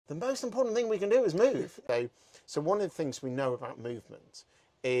The most important thing we can do is move. So one of the things we know about movement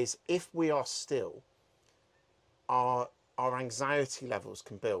is if we are still, our anxiety levels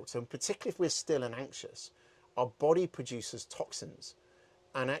can build. So particularly if we're still and anxious, our body produces toxins.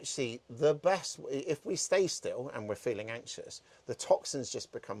 And actually the best, if we stay still and we're feeling anxious, the toxins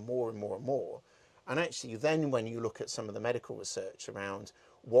just become more and more and more. And actually then when you look at some of the medical research around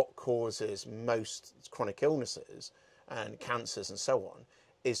what causes most chronic illnesses and cancers and so on,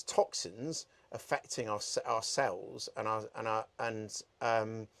 is toxins affecting our cells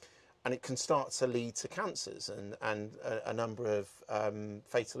and it can start to lead to cancers and a number of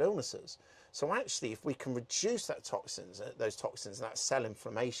fatal illnesses. So actually, if we can reduce those toxins, that cell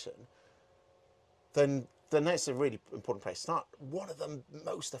inflammation, then that's a really important place to start. One of the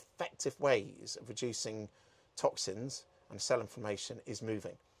most effective ways of reducing toxins and cell inflammation is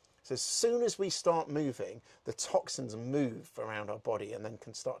moving. So as soon as we start moving, the toxins move around our body and then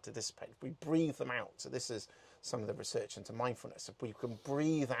can start to dissipate. If we breathe them out, so this is some of the research into mindfulness, if we can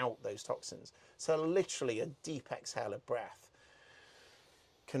breathe out those toxins, so literally a deep exhale of breath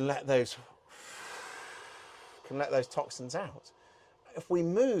can let those toxins out. If we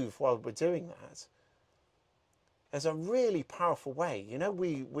move while we're doing that, there's a really powerful way. You know,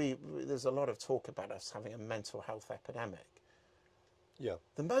 there's a lot of talk about us having a mental health epidemic. Yeah.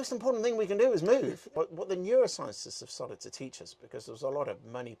 The most important thing we can do is move. What the neuroscientists have started to teach us, because there was a lot of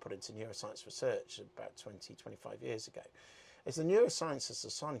money put into neuroscience research about 20, 25 years ago, is the neuroscientists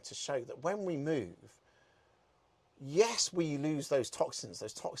are starting to show that when we move, yes, we lose those toxins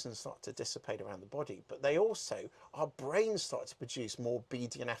start to dissipate around the body, but our brains start to produce more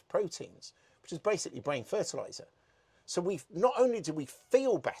BDNF proteins, which is basically brain fertilizer. So not only do we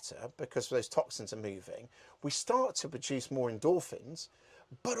feel better because those toxins are moving, we start to produce more endorphins,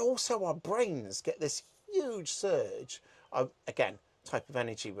 but also our brains get this huge surge of, again, type of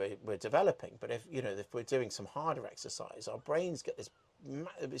energy we're developing. But if we're doing some harder exercise, our brains get this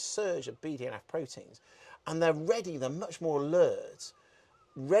surge of BDNF proteins, and they're much more alert,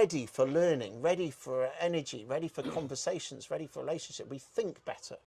 ready for learning, ready for energy, ready for conversations, ready for relationship. We think better.